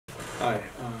Hi,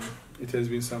 it has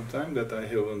been some time that I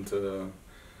haven't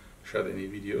shot any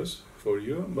videos for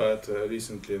you, but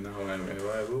recently now I'm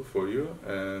available for you,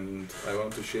 and I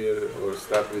want to share or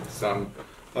start with some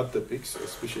hot topics,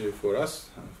 especially for us,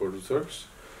 for the Turks,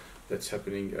 that's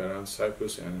happening around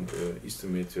Cyprus and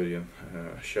Eastern Mediterranean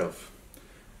shelf.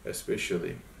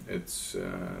 Especially, it's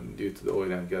due to the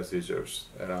oil and gas reserves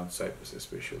around Cyprus,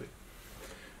 especially.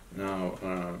 Now,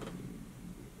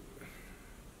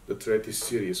 the threat is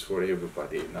serious for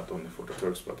everybody, not only for the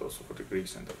Turks but also for the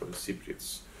Greeks and for the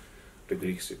Cypriots, the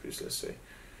Greek Cypriots, let's say.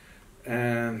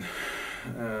 And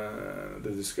the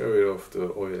discovery of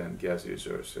the oil and gas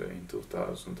reserves in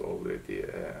 2000 already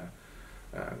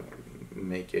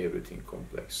make everything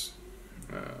complex.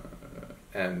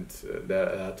 And there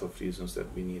are a lot of reasons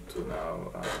that we need to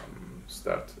now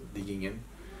start digging in,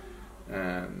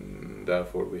 and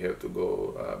therefore we have to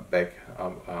go back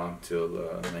until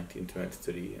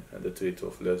 1923, the Treaty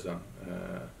of Lausanne,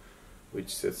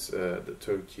 which sets the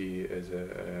Turkey as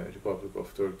a Republic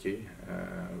of Turkey.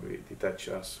 We detach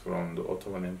us from the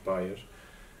Ottoman Empire,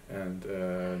 and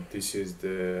this is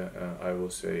the, I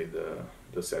will say,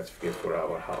 the certificate for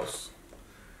our house.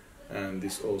 And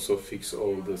this also fixes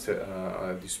all the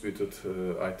disputed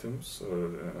items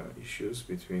or issues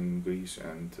between Greece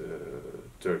and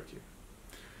Turkey.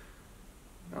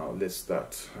 Now let's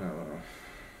start.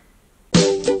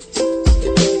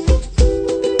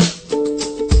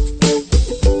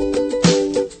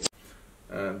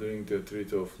 During the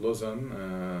Treaty of Lausanne,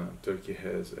 Turkey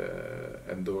has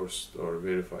endorsed or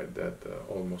verified that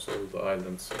almost all the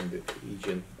islands in the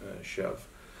Aegean shelf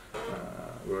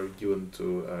were given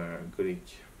to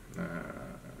Greek,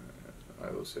 I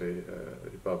will say,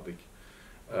 Republic.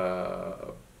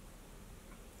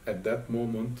 At that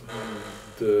moment,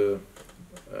 the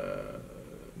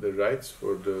rights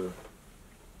for the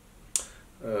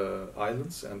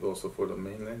islands and also for the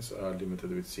mainlands are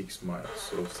limited with 6 miles.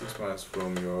 So 6 miles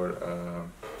from your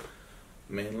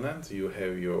mainland, you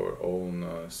have your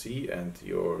own sea and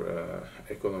your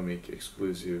economic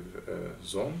exclusive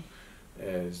zone,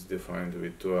 as defined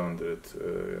with 200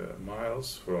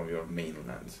 miles from your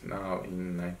mainland. Now,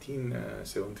 in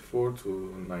 1974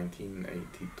 to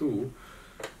 1982,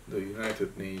 the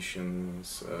United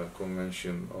Nations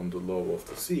Convention on the Law of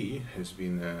the Sea has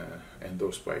been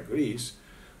endorsed by Greece,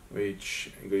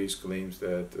 which Greece claims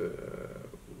that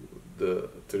the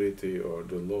treaty or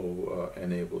the law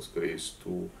enables Greece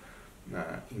to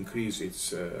increase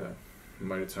its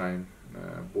maritime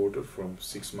border from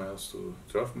 6 miles to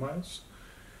 12 miles,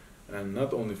 and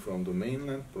not only from the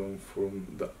mainland, from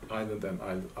the island and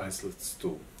islets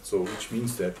too. So which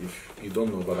means that if you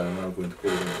don't know, but I'm now going to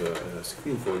put in the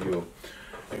screen for you,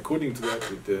 according to that,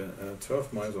 with the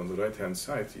 12 miles on the right hand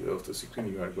side of the screen,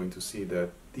 you are going to see that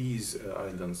these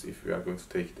islands, if we are going to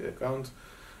take into account,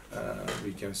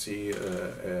 we can see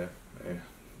the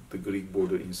Greek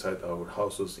border inside our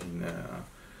houses in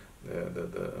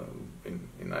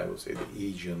in I would say the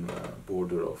Aegean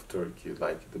border of Turkey.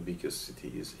 Like the biggest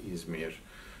city is Izmir,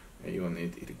 even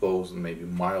it goes maybe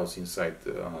miles inside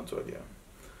Anatolia.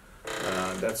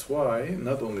 That's why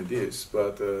not only this,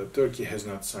 but Turkey has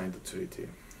not signed the treaty.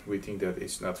 We think that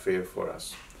it's not fair for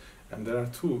us, and there are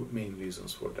two main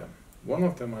reasons for them. One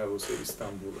of them, I would say,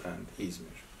 Istanbul and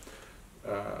Izmir.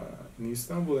 In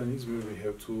Istanbul and Izmir we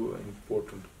have two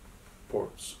important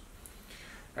ports.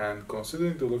 And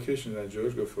considering the location and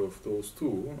geography of those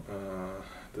two,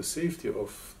 the safety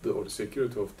of or the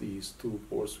security of these two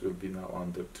ports will be now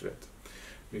under threat,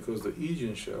 because the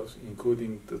Aegean shelf,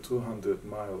 including the 200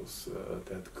 miles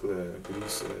that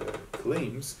Greece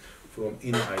claims from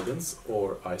islands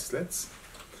or islets,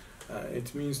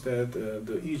 it means that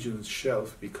the Aegean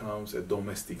shelf becomes a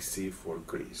domestic sea for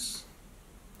Greece.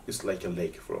 It's like a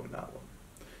lake from now on.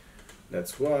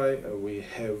 That's why we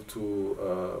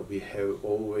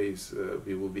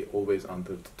will be always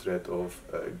under the threat of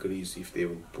Greece if they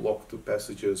will block the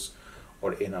passages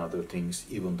or any other things,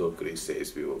 even though Greece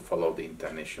says we will follow the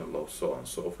international law, so on and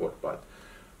so forth, but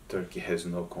Turkey has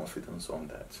no confidence on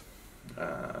that.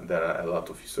 There are a lot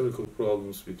of historical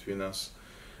problems between us,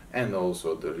 and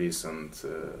also the recent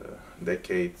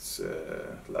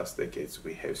last decades,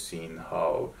 we have seen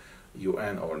how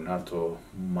UN or NATO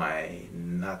might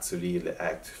not really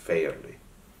act fairly.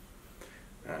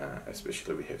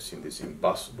 Especially we have seen this in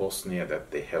Bosnia,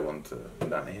 that they haven't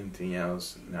done anything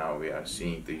else. Now we are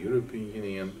seeing the European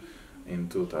Union in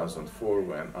 2004,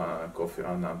 when Kofi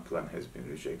Annan plan has been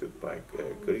rejected by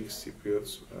Greek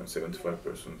Cypriots.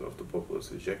 75% of the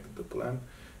populace rejected the plan,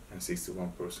 and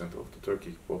 61% of the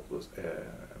Turkish populace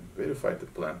verified the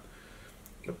plan.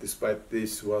 But despite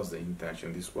this was the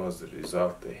intention, this was the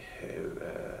result, they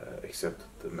have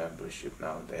accepted the membership.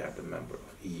 Now they are the member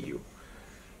of EU.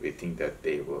 We think that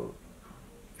they will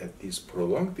at least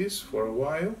prolong this for a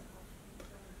while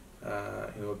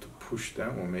in order to push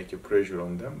them or make a pressure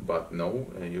on them, but no,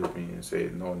 European Union say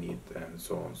no need and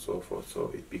so on and so forth,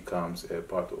 so it becomes a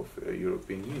part of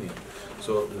European Union.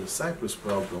 So the Cyprus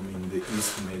problem in the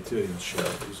Eastern Mediterranean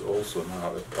shelf is also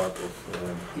now a part of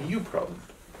EU problem.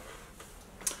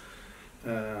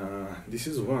 This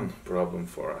is one problem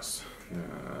for us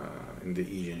in the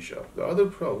Aegean shelf. The other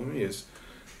problem is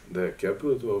the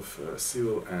capability of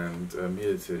civil and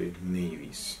military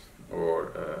navies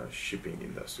or shipping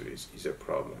industries is a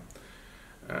problem.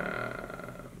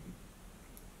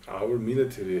 Our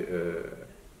military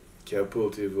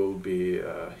capability will be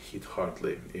hit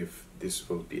hardly if this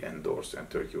will be endorsed and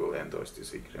Turkey will endorse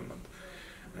this agreement.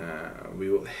 We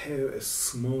will have a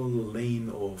small lane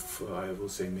of, I will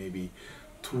say, maybe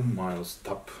 2 miles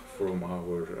top from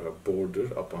our border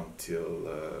up until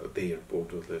their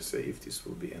border, let's say, if this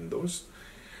will be endorsed.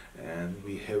 And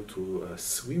we have to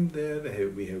swim there,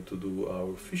 we have to do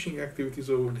our fishing activities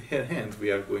over there, and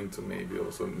we are going to maybe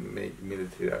also make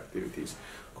military activities.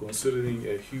 Considering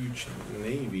a huge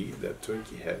navy that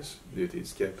Turkey has due to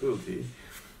its capability,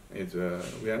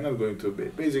 we are not going to be,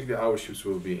 basically our ships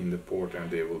will be in the port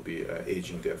and they will be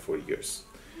aging there for years.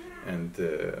 And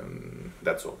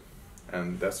that's all.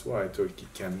 And that's why Turkey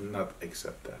cannot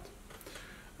accept that.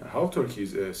 How Turkey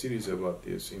is serious about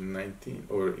this? In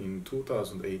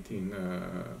 2018,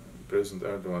 President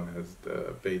Erdogan has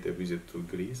paid a visit to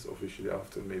Greece officially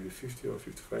after maybe 50 or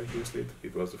 55 years later.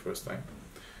 It was the first time.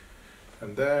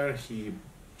 And there he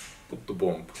put the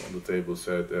bomb on the table,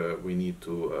 said we need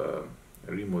to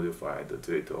remodify the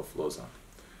Treaty of Lausanne.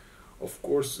 Of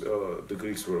course, the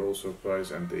Greeks were all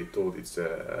surprised and they thought it's an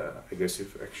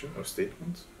aggressive action or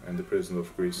statement. And the president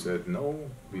of Greece said, no,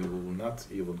 we will not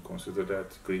even consider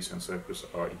that. Greece and Cyprus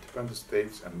are independent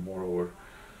states and moreover,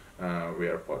 we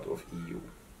are part of EU.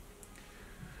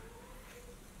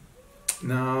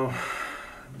 Now,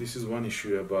 this is one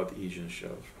issue about Aegean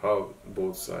Shelf, how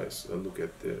both sides look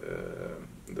at the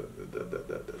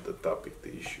topic,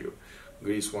 the issue.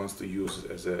 Greece wants to use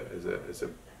it as a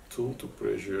tool to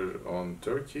pressure on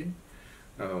Turkey,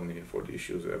 not only for the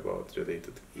issues about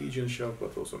related Aegean Shelf,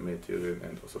 but also Mediterranean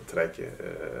and also Trachea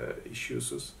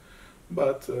issues.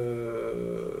 But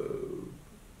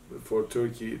for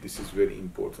Turkey, this is very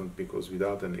important because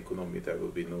without an economy, there will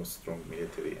be no strong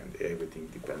military, and everything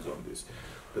depends on this.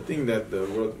 The thing that the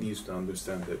world needs to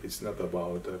understand that it's not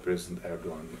about President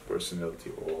Erdogan's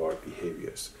personality or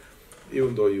behaviors.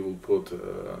 Even though you will put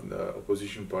the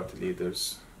opposition party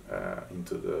leaders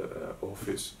into the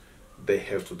office, they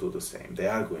have to do the same. They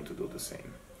are going to do the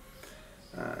same.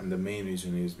 And the main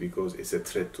reason is because it's a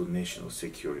threat to national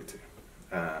security.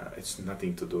 It's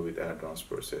nothing to do with Erdogan's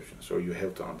perception. So you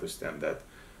have to understand that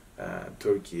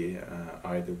Turkey,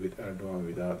 either with Erdogan or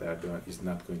without Erdogan, is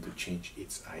not going to change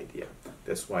its idea.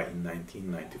 That's why in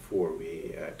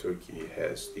 1994, Turkey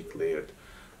has declared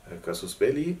casus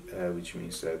belli, which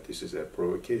means that this is a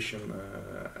provocation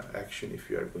action if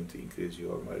you are going to increase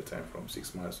your maritime from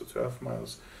 6 miles to 12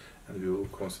 miles, and we will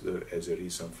consider as a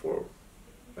reason for,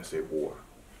 let's say, war.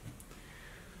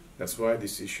 That's why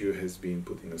this issue has been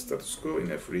put in a status quo,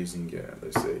 in a freezing,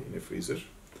 let's say, in a freezer.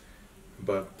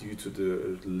 But due to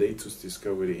the latest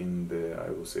discovery in the, I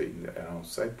will say, around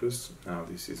Cyprus, now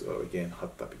this is again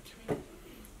hot topic.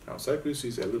 Now Cyprus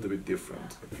is a little bit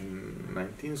different. In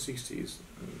 1960s,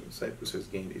 Cyprus has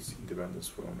gained its independence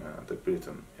from the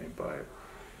Britain Empire.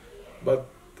 But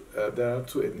there are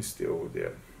two ethnicities over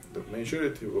there. The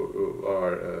majority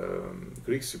are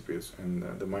Greek Cypriots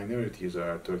and the minorities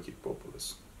are Turkic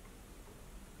populace.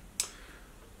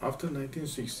 After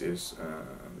 1960s,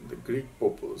 the Greek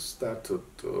populace started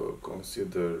to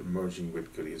consider merging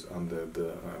with Greece under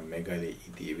the Megali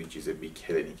idea, which is a big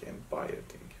Hellenic empire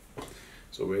thing.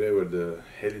 So wherever the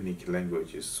Hellenic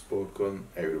language is spoken,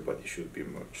 everybody should be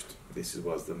merged. This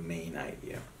was the main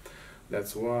idea.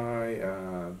 That's why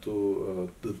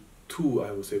the two,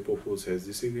 I would say, populace has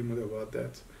disagreement about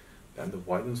that. And the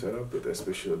violence erupted,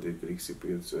 especially the Greek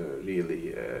Cypriots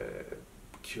really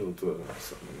killed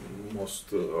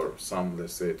some,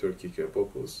 let's say, Turkic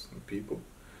populace, people.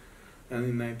 And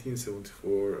in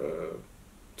 1974,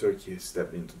 Turkey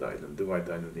stepped into the island, divided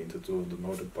the island into two. The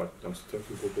northern part belongs to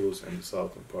Turkic populace and the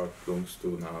southern part belongs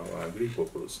to now Greek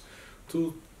populace.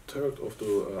 2/3 of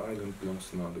the island belongs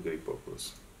to now the Greek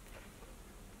populace.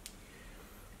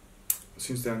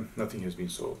 Since then, nothing has been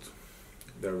solved.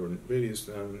 There were various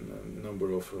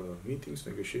number of meetings,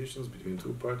 negotiations between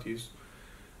two parties,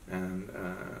 And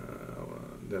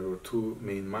there were two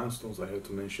main milestones I had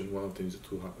to mention. One of them is the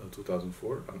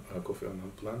 2004 Kofi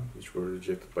Annan plan, which were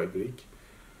rejected by Greek.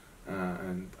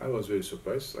 And I was very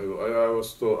surprised. I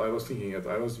was thinking that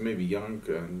I was maybe young,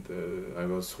 and I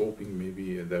was hoping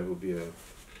maybe there will be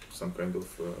some kind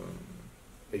of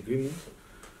agreement.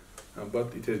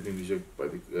 But it has been rejected by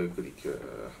the Greek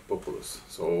populace.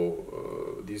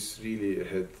 So this really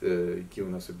had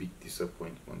given us a big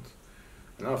disappointment.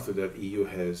 And after that, EU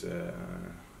has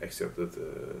accepted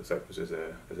Cyprus as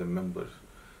a member,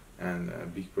 and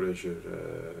big pressure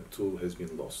tool has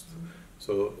been lost.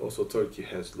 So also Turkey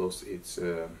has lost its,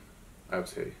 I would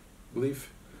say, belief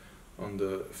on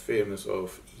the fairness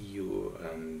of EU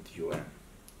and UN.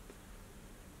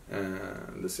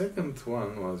 And the second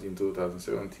one was in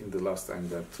 2017, the last time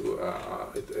that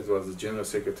it was the General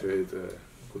Secretary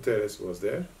Guterres was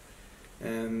there,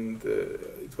 and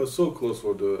it was so close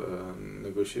for the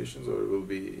negotiations, or will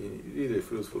be really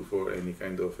fruitful for any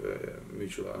kind of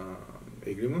mutual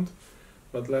agreement.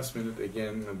 But last minute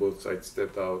again, both sides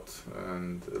stepped out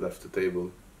and left the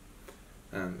table,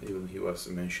 and even he was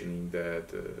mentioning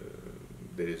that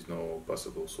there is no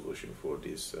possible solution for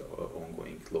this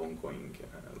long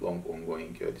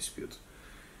ongoing dispute.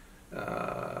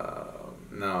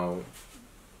 Now,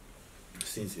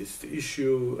 since it's the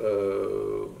issue,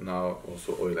 now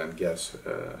also oil and gas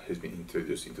has been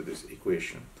introduced into this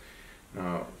equation.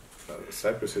 Now,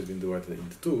 Cyprus has been divided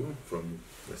into two, from,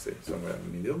 let's say, somewhere in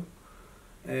the middle,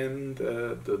 and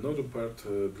the northern part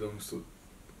belongs to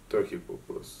Turkey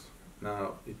populace.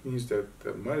 Now, it means that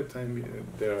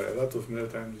there are a lot of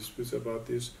maritime disputes about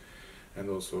this, and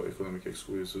also economic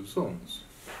exclusive zones.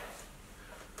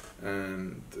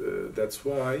 And that's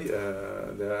why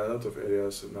there are a lot of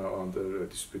areas now under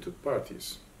disputed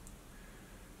parts.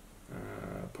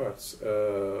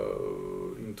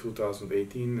 In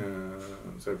 2018,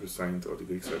 Cyprus signed, or the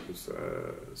Greek Cyprus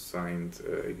signed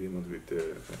agreement with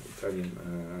the Italian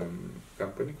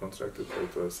company contracted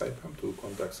by Saipem to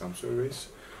conduct some surveys,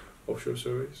 offshore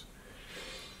surveys.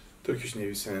 Turkish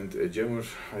Navy sent a jammer,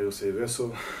 I will say,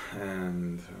 vessel,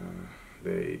 and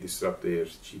they disrupt their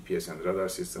GPS and radar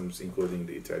systems, including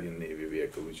the Italian Navy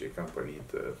vehicle which accompanied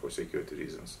for security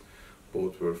reasons.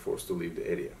 Both were forced to leave the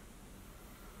area.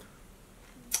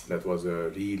 That was a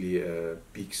really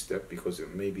big step, because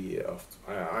maybe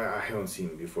I haven't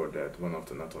seen before that one of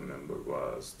the NATO member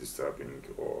was disturbing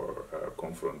or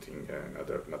confronting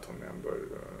another NATO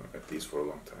member, at least for a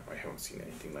long time. I haven't seen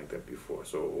anything like that before.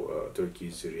 So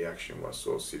Turkey's reaction was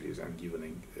so serious and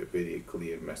giving a very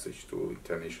clear message to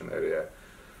international area.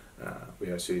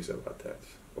 We are serious about that.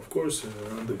 Of course,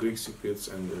 the Greek Cypriots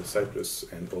and Cyprus,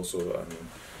 and also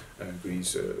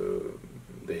Greece,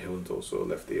 they haven't also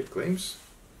left their claims.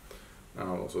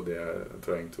 Now also they are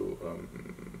trying to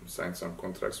sign some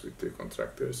contracts with the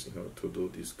contractors, to do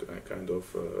this kind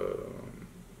of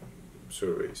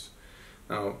surveys.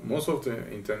 Now, most of the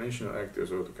international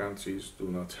actors or the countries do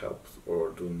not help or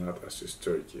do not assist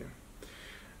Turkey.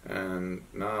 And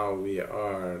now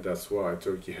that's why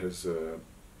Turkey has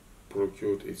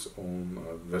procured its own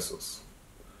vessels.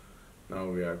 Now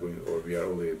we are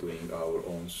already doing our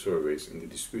own surveys in the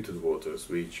disputed waters,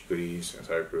 which Greece and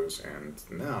Cyprus and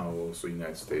now also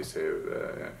United States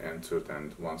have entered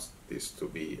and wants this to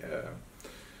be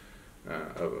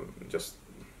just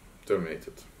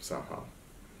terminated somehow,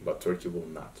 but Turkey will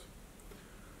not.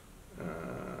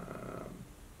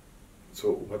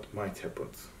 So what might happen?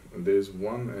 There is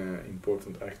one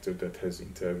important actor that has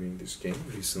intervened in this game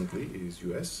recently, is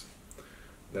US.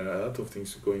 There are a lot of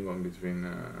things going on between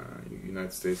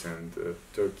United States and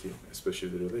Turkey, especially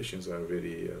the relations are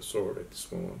very sore at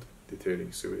this moment,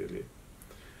 deteriorating severely.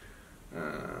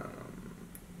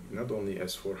 Not only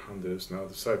S-400s, now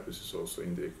the Cyprus is also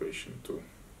in the equation too.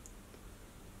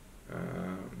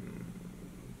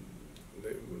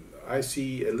 I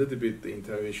see a little bit the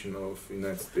intervention of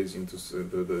United States into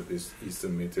this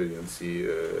Eastern Mediterranean Sea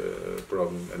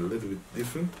problem a little bit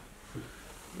different.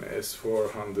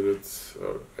 S-400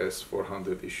 or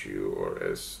S-400 issue or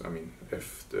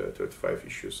F-35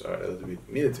 issues are a little bit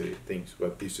military things,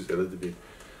 but this is a little bit,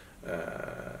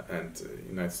 and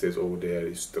United States over there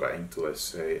is trying to, let's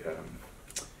say,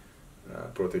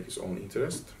 protect its own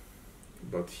interest,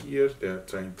 but here they are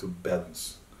trying to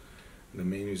balance. The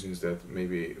main reason is that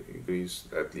maybe Greece,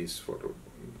 at least for the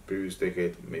previous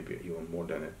decade, maybe even more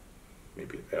than it,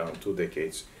 maybe around 2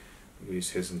 decades,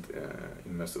 Greece hasn't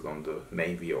invested on the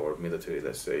navy or military,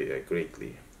 let's say,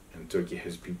 greatly, and Turkey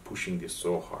has been pushing this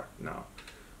so hard. Now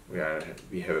we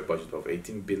have a budget of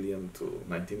 18 billion to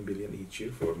 19 billion each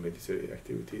year for military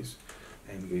activities,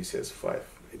 and Greece has 5.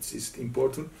 It's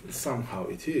important, somehow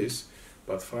it is,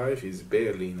 but 5 is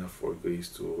barely enough for Greece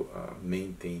to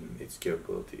maintain its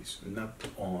capabilities, not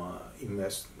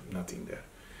invest nothing there.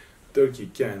 Turkey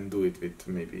can do it with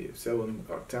maybe 7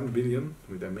 or 10 billion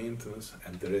with the maintenance,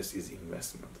 and the rest is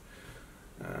investment.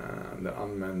 The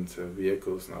unmanned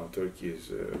vehicles, now Turkey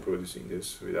is producing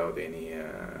this without any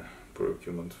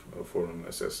procurement, foreign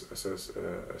assets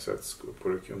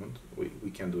procurement.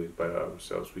 We can do it by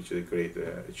ourselves, which is a great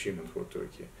achievement for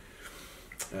Turkey.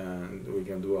 And we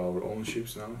can do our own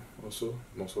ships now also,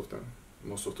 most of them.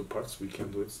 Most of the parts we can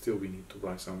do it. Still we need to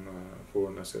buy some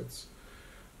foreign assets.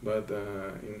 But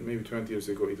in maybe 20 years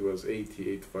ago, it was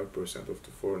 80-85% of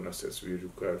the foreign assets we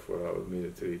require for our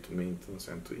military to maintenance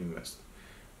and to invest.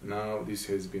 Now this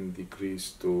has been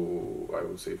decreased to, I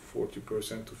would say,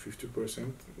 40% to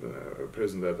 50%.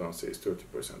 President Erdogan says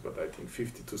 30%, but I think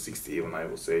 50 to 60 even, I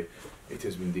would say, it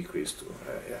has been decreased to.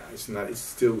 It's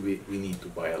still we need to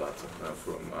buy a lot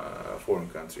from foreign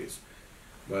countries.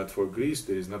 But for Greece,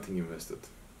 there is nothing invested.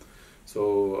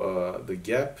 So the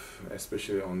gap,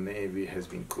 especially on Navy, has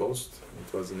been closed.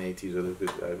 It was in 80s a little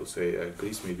bit, I would say,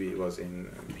 Greece maybe it was in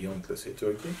beyond, let's say,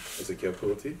 Turkey as a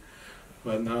capability.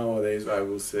 But nowadays, I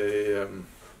will say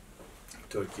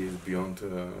Turkey is beyond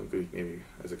Greek Navy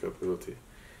as a capability.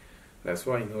 That's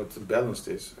why, in order to balance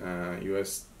this,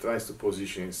 US tries to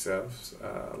position itself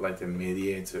like a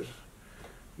mediator,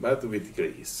 but with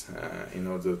Greece, in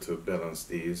order to balance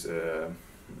these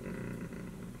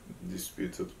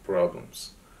disputed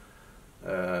problems.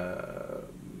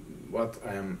 What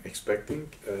I am expecting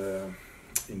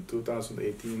in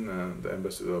 2018, the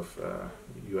ambassador of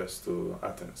US to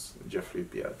Athens, Jeffrey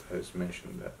Piat, has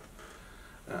mentioned that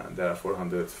there are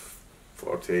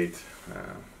 448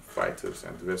 fighters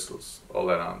and vessels all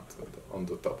around on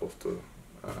the top of the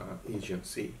Aegean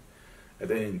Sea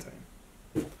at any time.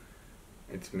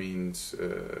 It means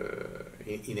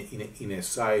in a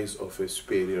size of a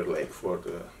superior lake. For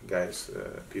the guys,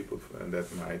 people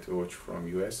that might watch from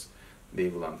US, they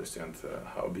will understand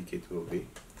how big it will be.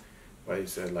 But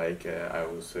it's like I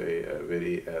would say a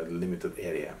very limited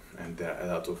area, and there are a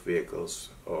lot of vehicles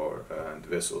and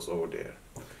vessels over there,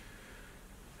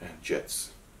 and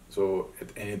jets. So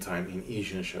at any time in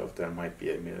Asian Shelf there might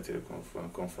be a military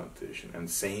confrontation, and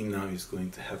same now is going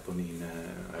to happen in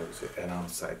I would say around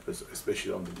Cyprus,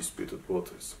 especially on the disputed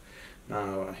waters.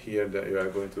 Now here you are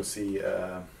going to see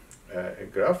a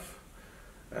graph.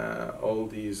 All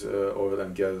these oil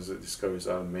and gas discoveries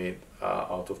are made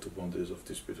out of the boundaries of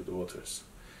disputed waters.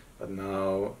 But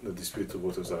now the disputed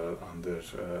waters are under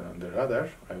the radar,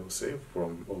 I will say,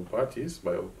 from all parties,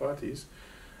 by all parties,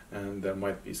 and there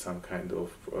might be some kind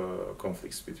of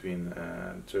conflicts between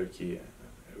Turkey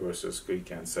versus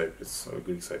Greek and Cyprus, or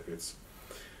Greek Cypriots.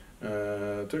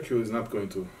 Turkey is not going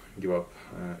to give up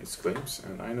its claims,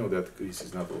 and I know that Greece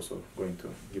is not also going to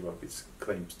give up its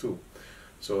claims too.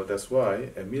 So that's why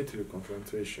a military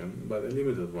confrontation, but a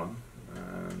limited one,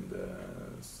 and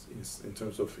in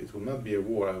terms of, it will not be a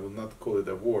war. I will not call it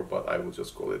a war, but I will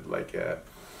just call it like a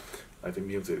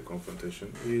military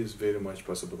confrontation. Is very much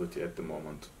possibility at the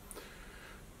moment.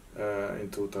 In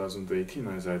 2018,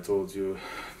 as I told you,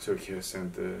 Turkey has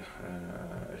sent a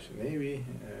Navy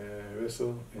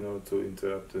vessel in order to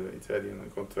interrupt the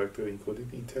Italian contractor, including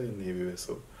the Italian Navy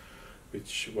vessel,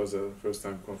 which was a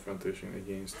first-time confrontation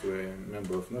against a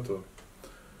member of NATO.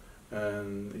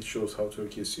 And it shows how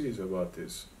Turkey is serious about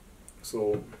this.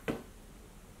 So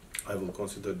I will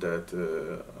consider that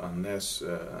unless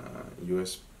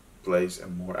US plays a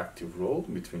more active role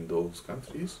between those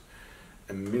countries,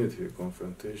 a military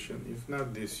confrontation, if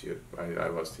not this year, I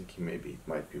was thinking maybe it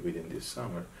might be within this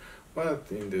summer,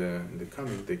 but in the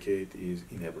coming decade is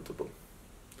inevitable.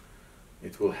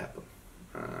 It will happen.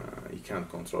 You can't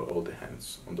control all the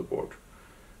hands on the board.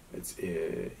 It's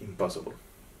impossible.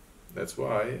 That's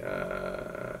why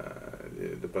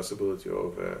the possibility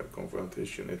of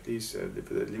confrontation, at least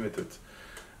with a limited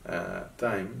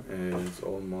time, is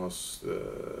almost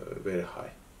very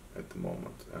high at the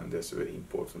moment, and that's a very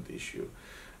important issue.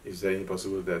 Is there any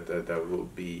possibility that there will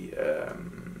be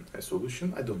a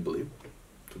solution? I don't believe,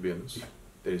 to be honest.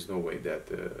 There is no way that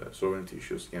sovereignty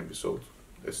issues can be solved.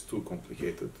 It's too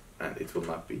complicated, and it will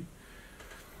not be.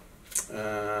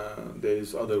 There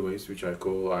is other ways which I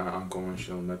call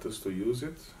unconventional methods to use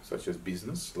it, such as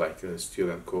business, like steel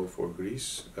and coal for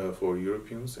Greece, for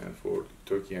Europeans, and for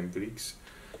Turkey and Greeks.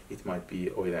 It might be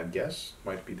oil and gas,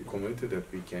 might be the commodity that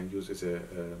we can use as a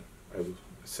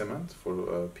cement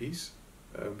for peace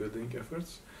building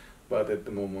efforts. But at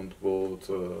the moment, both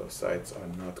sides are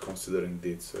not considering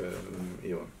this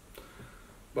even.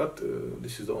 But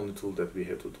this is the only tool that we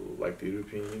have to do. Like the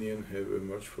European Union have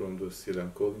emerged from the steel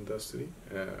and coal industry.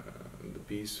 The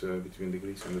peace between the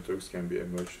Greeks and the Turks can be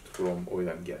emerged from oil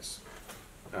and gas.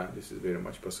 This is very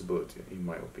much possibility, in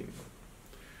my opinion.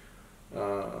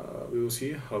 We will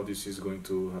see how this is going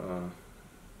to,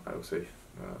 I would say,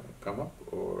 come up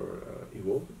or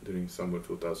evolve during summer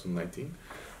 2019.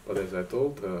 But as I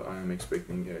told, I am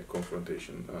expecting a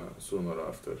confrontation sooner or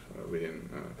after, within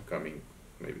coming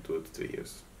maybe 2 to 3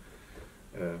 years.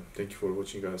 Thank you for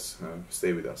watching us.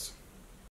 Stay with us.